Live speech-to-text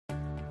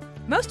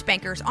Most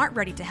bankers aren't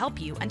ready to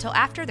help you until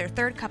after their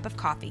third cup of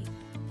coffee.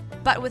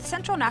 But with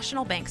Central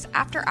National Bank's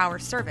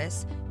after-hours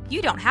service,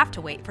 you don't have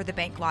to wait for the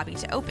bank lobby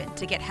to open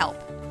to get help.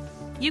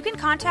 You can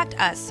contact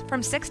us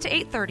from 6 to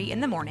 8:30 in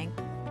the morning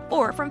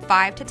or from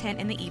 5 to 10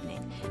 in the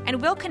evening,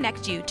 and we'll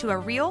connect you to a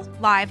real,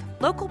 live,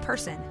 local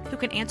person who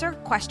can answer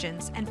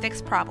questions and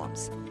fix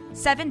problems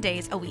 7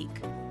 days a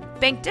week.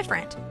 Bank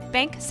different.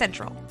 Bank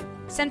Central.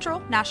 Central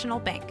National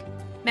Bank.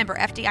 Member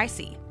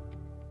FDIC.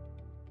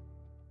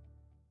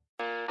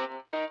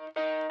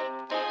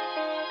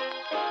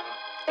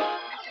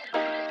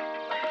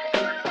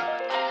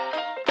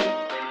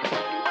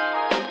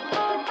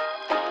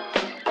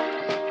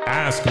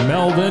 Ask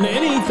Melvin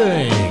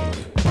anything.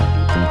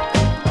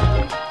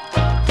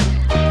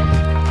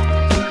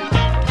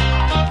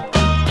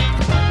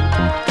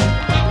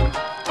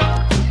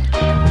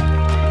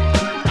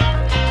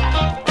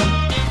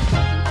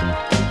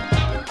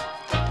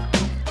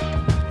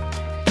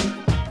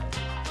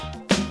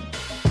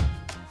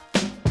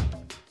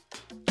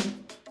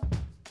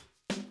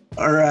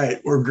 All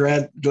right, we're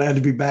glad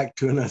to be back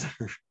to another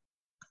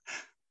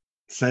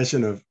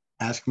session of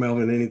Ask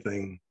Melvin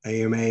Anything,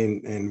 AMA,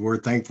 and we're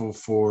thankful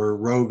for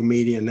Rogue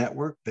Media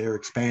Network. They're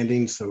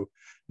expanding, so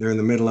they're in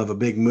the middle of a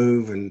big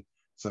move, and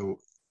so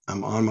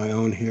I'm on my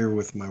own here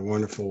with my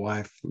wonderful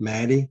wife,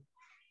 Maddie,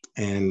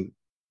 and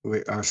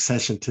our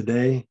session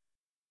today,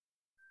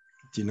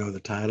 do you know the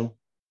title?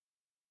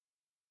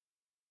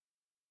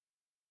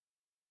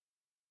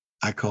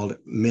 I called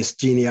it Miss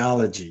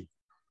Genealogy,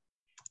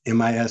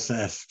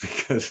 MISS,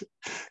 because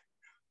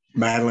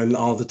Madeline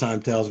all the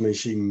time tells me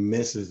she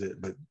misses it,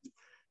 but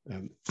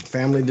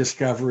Family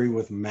Discovery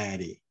with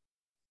Maddie.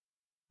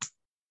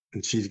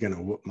 And she's going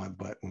to whoop my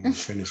butt when we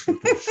finish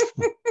with this.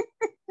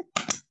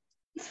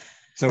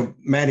 So,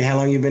 Maddie, how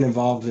long have you been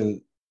involved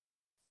in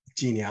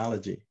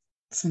genealogy?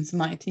 Since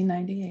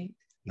 1998.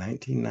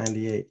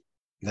 1998.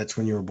 That's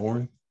when you were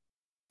born?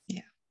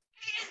 Yeah.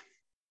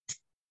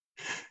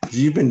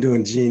 You've been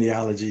doing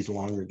genealogies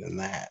longer than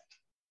that.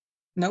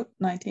 Nope,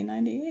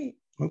 1998.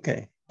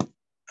 Okay.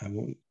 I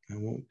won't.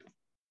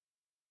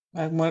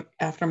 I went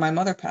after my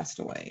mother passed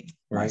away.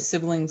 Right. My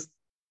siblings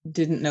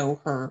didn't know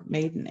her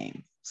maiden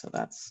name. So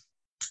that's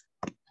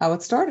how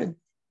it started.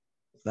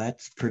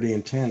 That's pretty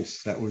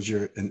intense. That was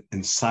your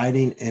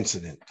inciting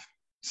incident.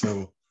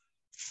 So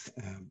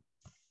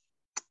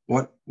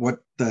what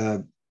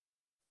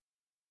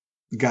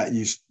got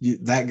you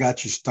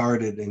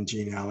started in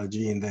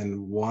genealogy, and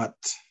then what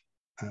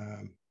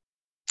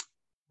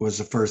was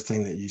the first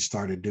thing that you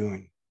started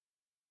doing?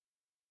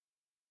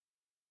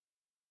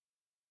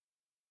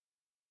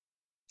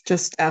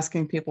 Just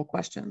asking people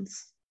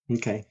questions.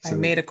 Okay. So I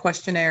made a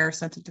questionnaire,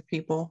 sent it to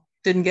people.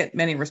 Didn't get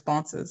many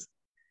responses,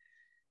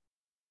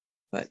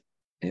 but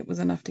it was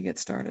enough to get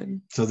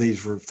started. So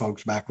these were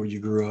folks back where you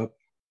grew up?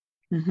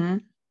 Mm-hmm.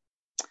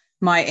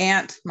 My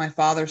aunt, my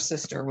father's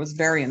sister, was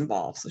very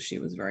involved, so she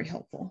was very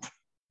helpful.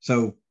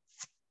 So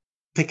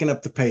picking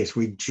up the pace,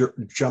 we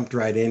jumped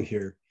right in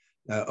here.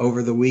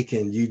 Over the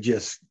weekend, you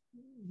just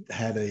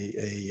had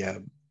a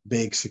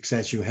big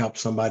success. You helped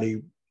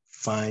somebody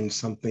find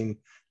something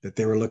that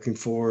they were looking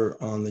for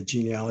on the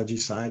genealogy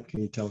side.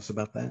 Can you tell us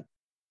about that?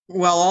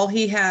 Well, all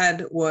he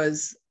had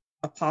was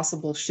a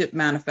possible ship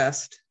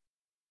manifest.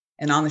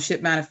 And on the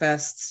ship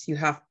manifests,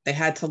 they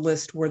had to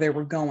list where they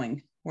were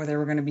going, where they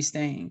were going to be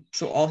staying.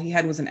 So all he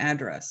had was an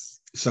address.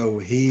 So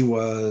he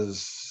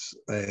was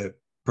a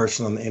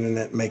person on the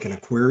internet making a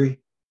query?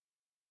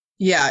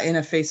 Yeah, in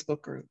a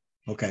Facebook group.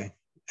 Okay.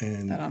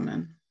 And that I'm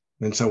in.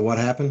 And so what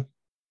happened?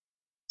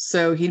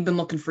 So he'd been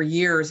looking for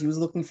years. He was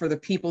looking for the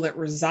people that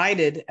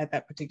resided at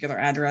that particular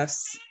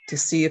address to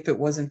see if it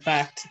was, in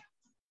fact,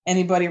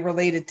 anybody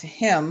related to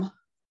him.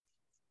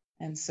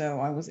 And so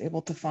I was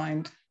able to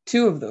find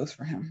 2 of those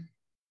for him.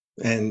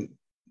 And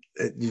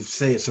you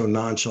say it so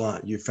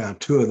nonchalant. You found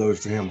 2 of those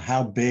for him.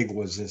 How big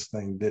was this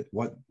thing?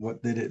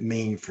 What did it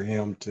mean for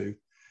him to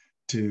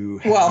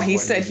Well, he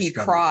said he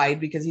cried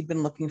because he'd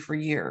been looking for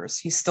years.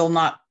 He's still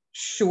not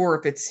sure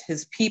if it's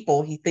his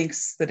people. He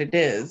thinks that it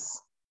is.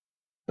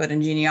 But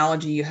in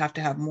genealogy, you have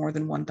to have more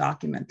than one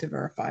document to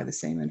verify the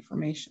same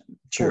information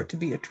for it to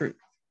be a truth.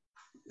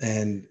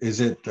 And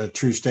is it a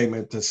true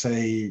statement to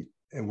say,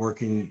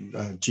 working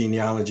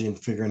genealogy and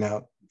figuring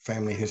out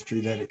family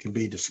history, that it can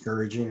be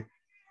discouraging?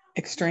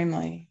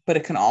 Extremely, but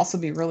it can also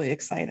be really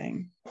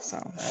exciting.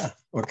 So,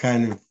 what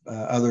kind of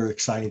other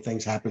exciting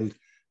things happened?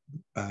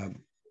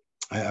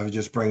 I was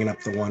just bringing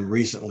up the one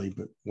recently,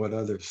 but what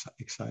other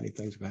exciting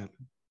things have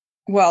happened?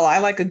 Well, I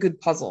like a good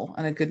puzzle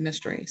and a good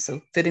mystery.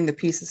 So fitting the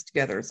pieces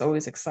together is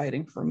always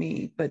exciting for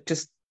me. But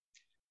just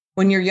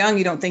when you're young,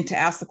 you don't think to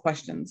ask the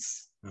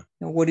questions. You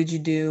know, what did you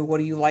do? What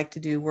do you like to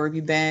do? Where have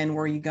you been?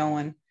 Where are you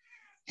going?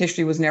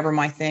 History was never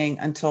my thing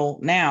until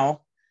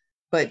now.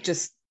 But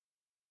just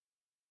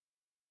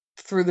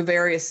through the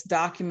various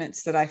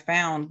documents that I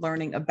found,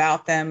 learning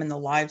about them and the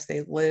lives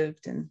they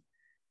lived, and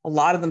a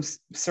lot of them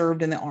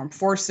served in the armed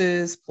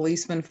forces,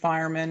 policemen,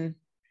 firemen,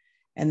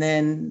 and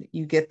then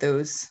you get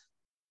those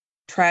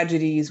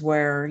tragedies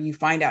where you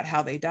find out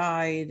how they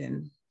died,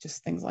 and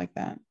just things like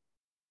that.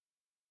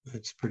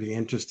 That's pretty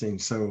interesting.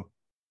 So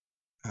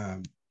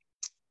I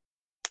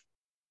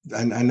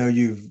know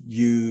you've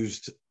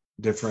used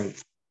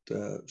different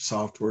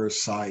software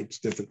sites,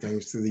 different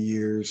things through the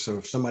years. So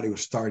if somebody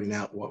was starting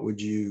out, what would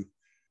you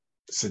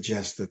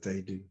suggest that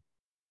they do?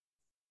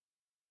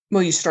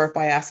 Well, you start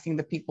by asking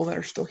the people that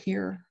are still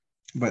here.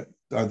 But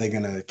are they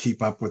going to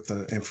keep up with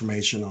the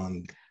information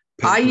on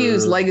paper? I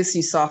use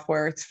legacy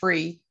software. It's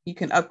free. You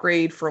can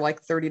upgrade for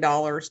like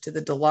 $30 to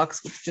the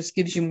deluxe, which just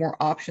gives you more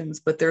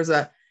options. But there's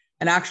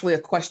actually a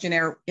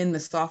questionnaire in the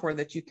software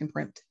that you can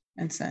print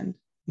and send.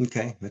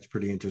 Okay, that's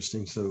pretty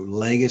interesting. So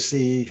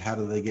legacy, how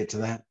do they get to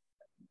that?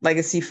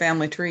 Legacy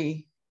family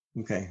tree.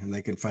 Okay, and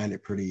they can find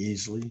it pretty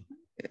easily.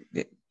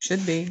 It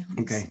should be.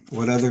 Okay,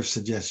 what other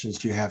suggestions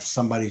do you have?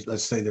 Somebody,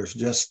 let's say they're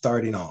just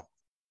starting off.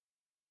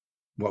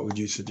 What would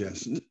you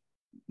suggest?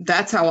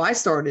 That's how I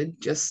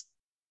started, just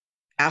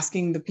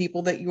asking the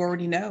people that you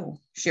already know.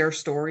 Share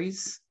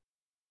stories.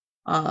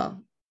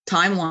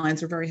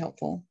 Timelines are very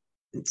helpful.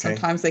 Okay.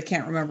 Sometimes they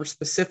can't remember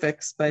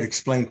specifics, but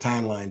explain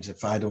timelines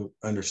if I don't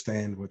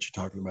understand what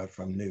you're talking about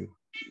from new.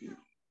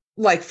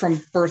 Like from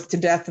birth to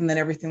death and then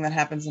everything that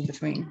happens in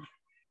between.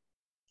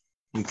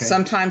 Okay.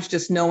 Sometimes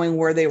just knowing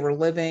where they were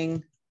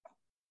living,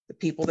 the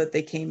people that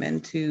they came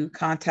into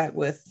contact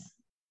with,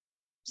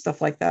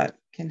 stuff like that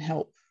can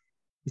help.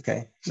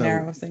 Okay. So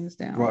narrow things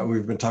down. What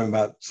we've been talking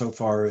about so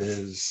far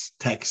is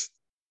text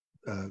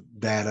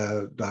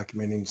data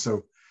documenting.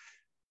 So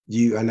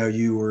I know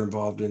you were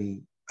involved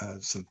in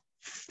some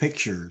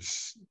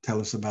pictures. Tell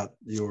us about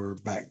your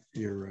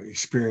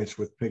experience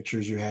with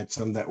pictures. You had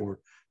some that were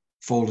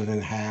folded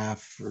in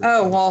half.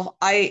 Well,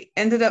 I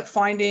ended up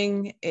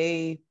finding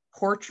a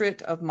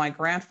portrait of my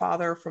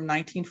grandfather from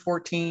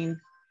 1914.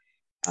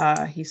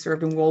 He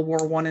served in World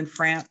War I in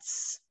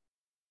France,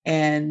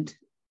 and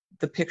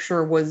the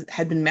picture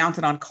had been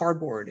mounted on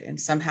cardboard, and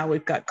somehow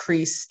it got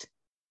creased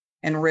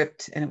and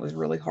ripped, and it was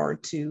really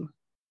hard to.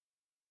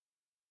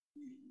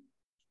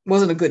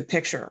 Wasn't a good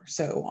picture,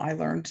 so I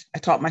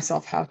taught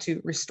myself how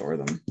to restore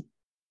them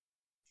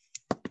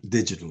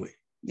digitally.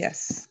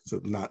 Yes.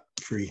 So not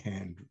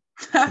freehand.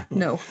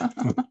 No.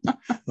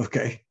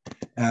 Okay.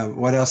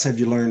 What else have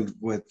you learned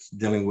with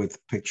dealing with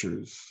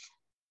pictures?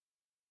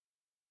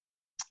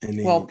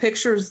 Well,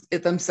 pictures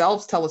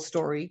themselves tell a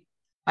story.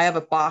 I have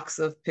a box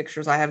of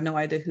pictures. I have no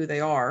idea who they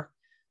are,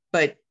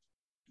 but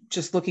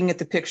just looking at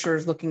the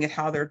pictures, looking at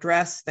how they're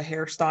dressed, the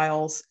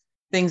hairstyles,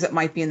 things that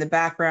might be in the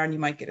background. You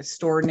might get a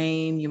store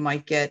name. You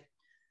might get,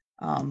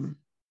 drawing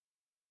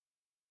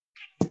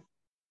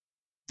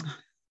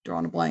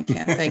a blank,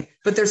 can't think,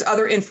 but there's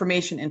other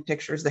information in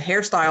pictures. The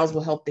hairstyles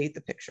will help date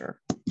the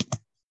picture.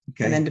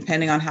 Okay. And then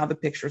depending on how the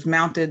picture's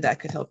mounted, that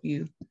could help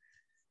you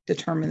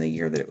determine the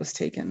year that it was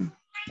taken.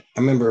 I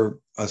remember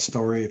a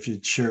story, if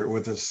you'd share it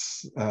with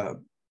us,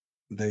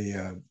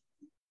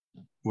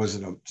 was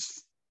it a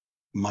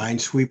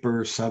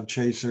minesweeper,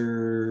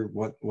 subchaser?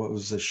 What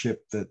was the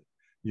ship that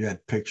you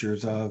had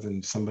pictures of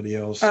and somebody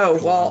else?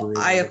 Oh, well,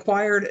 I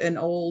acquired an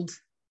old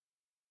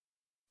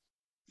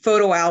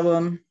photo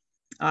album.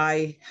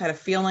 I had a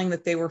feeling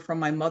that they were from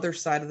my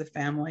mother's side of the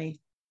family,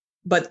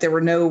 but there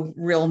were no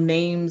real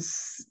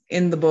names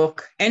in the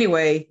book.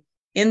 Anyway,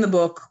 in the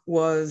book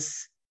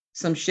was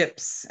some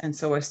ships. And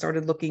so I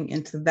started looking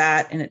into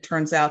that, and it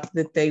turns out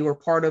that they were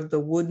part of the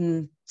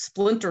wooden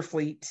splinter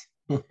fleet,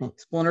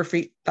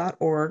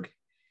 splinterfleet.org.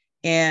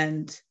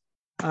 And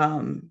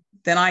then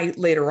I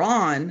later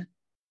on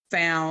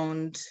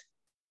found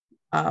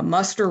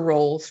muster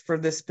rolls for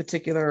this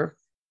particular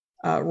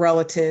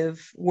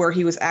relative where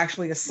he was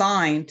actually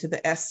assigned to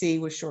the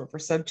SC, was short for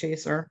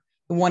subchaser,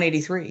 the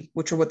 183,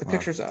 which are what the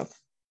pictures of.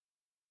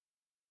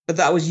 But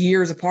that was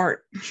years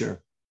apart.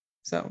 Sure.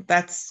 So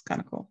that's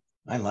kind of cool.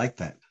 I like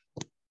that.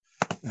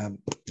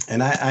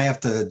 And I have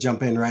to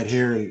jump in right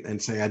here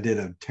and say I did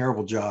a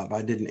terrible job.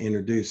 I didn't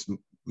introduce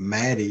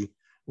Maddie.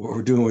 What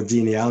we're doing with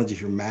genealogy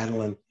for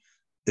Madeline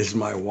is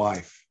my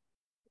wife.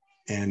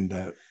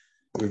 And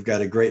we've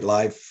got a great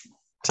life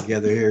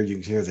together here. You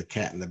can hear the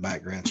cat in the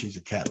background. She's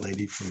a cat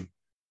lady from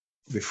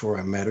before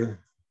I met her.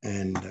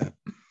 And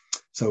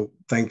so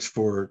thanks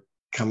for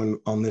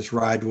coming on this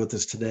ride with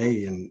us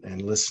today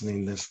and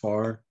listening this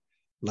far.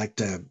 I'd like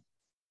to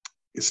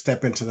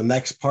step into the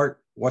next part.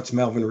 What's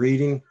Melvin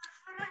reading?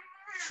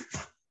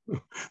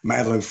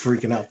 Madeline's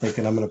freaking out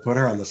thinking I'm going to put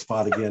her on the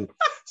spot again.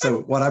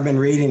 So what I've been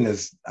reading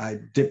is I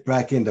dipped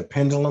back into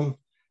Pendulum,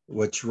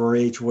 which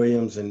Rory H.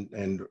 Williams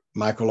and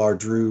Michael R.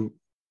 Drew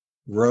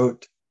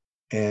wrote.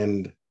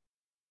 And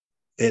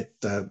it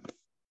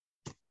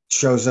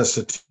shows us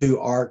the two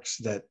arcs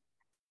that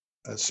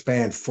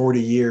span 40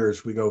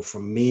 years. We go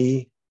from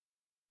me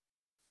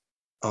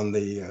on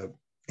the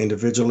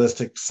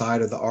individualistic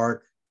side of the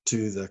arc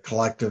to the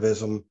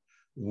collectivism,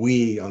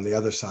 we on the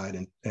other side.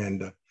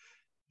 And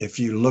if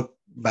you look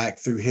back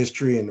through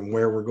history and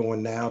where we're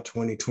going now,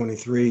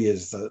 2023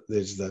 is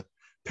the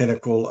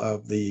pinnacle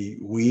of the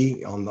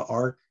we on the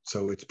arc.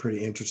 So it's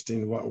pretty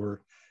interesting what we're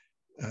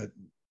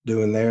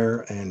doing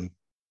there. And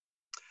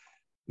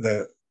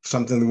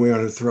something that we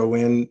want to throw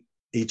in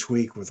each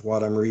week with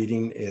what I'm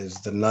reading is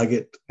the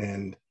nugget.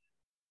 And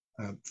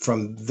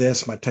from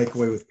this, my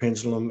takeaway with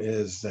Pendulum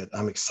is that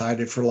I'm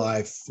excited for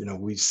life.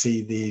 We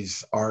see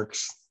these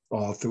arcs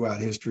all throughout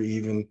history,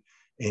 even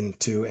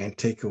into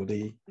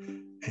antiquity.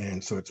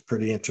 And so it's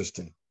pretty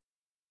interesting.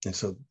 And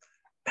so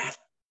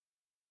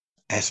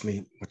ask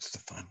me, what's the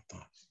final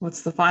thoughts?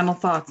 What's the final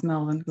thoughts,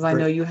 Melvin? Because I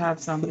know you have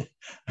some.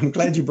 I'm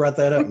glad you brought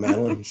that up,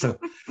 Madeline. So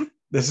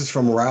this is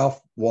from Ralph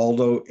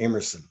Waldo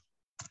Emerson.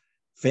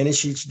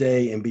 Finish each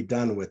day and be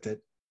done with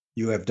it.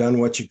 You have done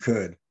what you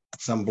could.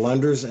 Some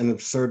blunders and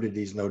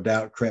absurdities no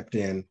doubt crept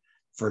in.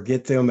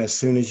 Forget them as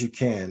soon as you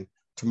can.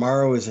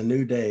 Tomorrow is a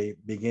new day.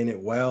 Begin it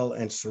well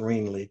and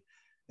serenely,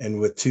 and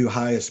with too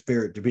high a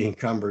spirit to be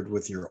encumbered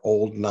with your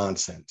old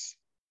nonsense.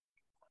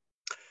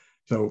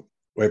 So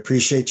we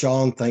appreciate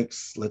y'all, and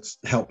thanks. Let's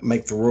help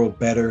make the world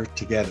better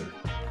together.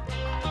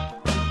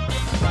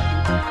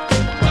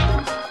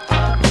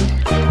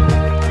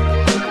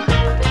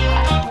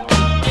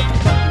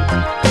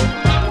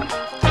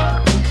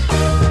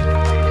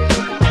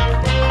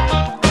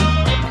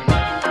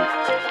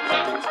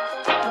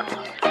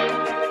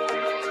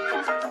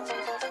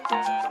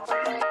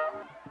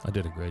 I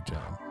did a great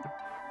job.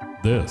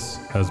 This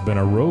has been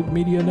a Rogue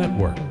Media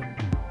Network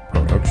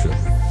production.